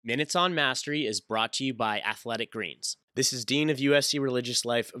Minutes on Mastery is brought to you by Athletic Greens. This is Dean of USC Religious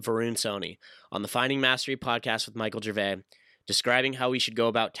Life, Varun Soni, on the Finding Mastery podcast with Michael Gervais, describing how we should go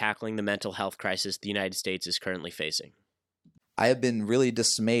about tackling the mental health crisis the United States is currently facing. I have been really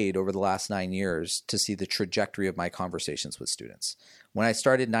dismayed over the last 9 years to see the trajectory of my conversations with students. When I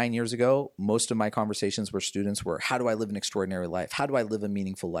started 9 years ago, most of my conversations with students were, how do I live an extraordinary life? How do I live a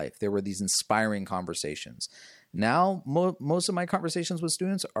meaningful life? There were these inspiring conversations. Now, most of my conversations with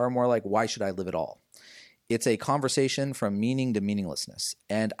students are more like, why should I live at all? It's a conversation from meaning to meaninglessness.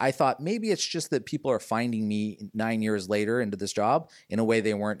 And I thought maybe it's just that people are finding me 9 years later into this job in a way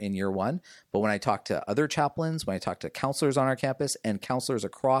they weren't in year one. But when I talk to other chaplains, when I talk to counselors on our campus and counselors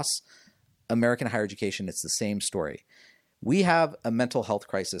across American higher education, it's the same story. We have a mental health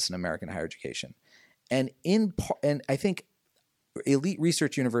crisis in American higher education. And I think elite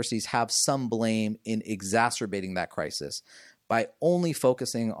research universities have some blame in exacerbating that crisis by only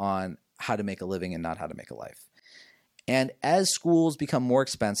focusing on how to make a living and not how to make a life. And as schools become more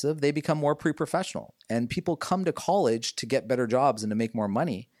expensive, they become more pre-professional. And people come to college to get better jobs and to make more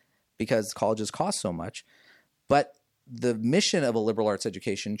money because colleges cost so much. But the mission of a liberal arts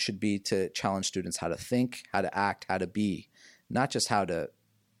education should be to challenge students how to think, how to act, how to be, not just how to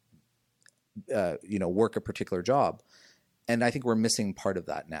work a particular job. And I think we're missing part of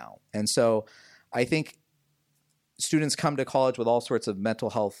that now. And so I think students come to college with all sorts of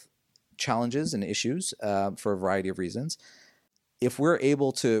mental health challenges and issues for a variety of reasons. If we're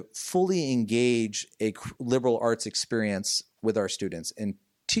able to fully engage a liberal arts experience with our students and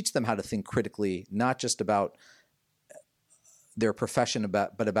teach them how to think critically, not just about their profession,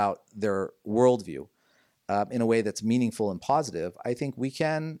 but about their worldview in a way that's meaningful and positive, I think we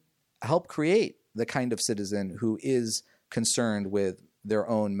can help create the kind of citizen who is concerned with their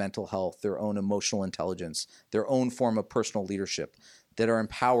own mental health, their own emotional intelligence, their own form of personal leadership, that are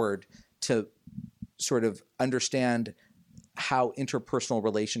empowered to sort of understand how interpersonal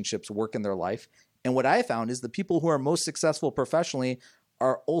relationships work in their life. And what I found is the people who are most successful professionally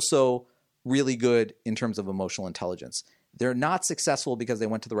are also really good in terms of emotional intelligence. They're not successful because they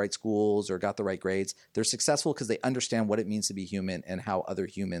went to the right schools or got the right grades. They're successful because they understand what it means to be human and how other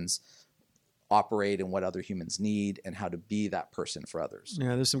humans operate and what other humans need and how to be that person for others.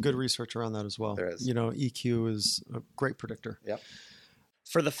 Yeah, there's some good research around that as well. There is. EQ is a great predictor. Yep.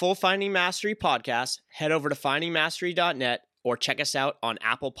 For the full Finding Mastery podcast, head over to findingmastery.net or check us out on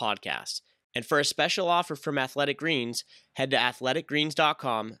Apple Podcasts. And for a special offer from Athletic Greens, head to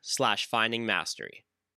athleticgreens.com/findingmastery.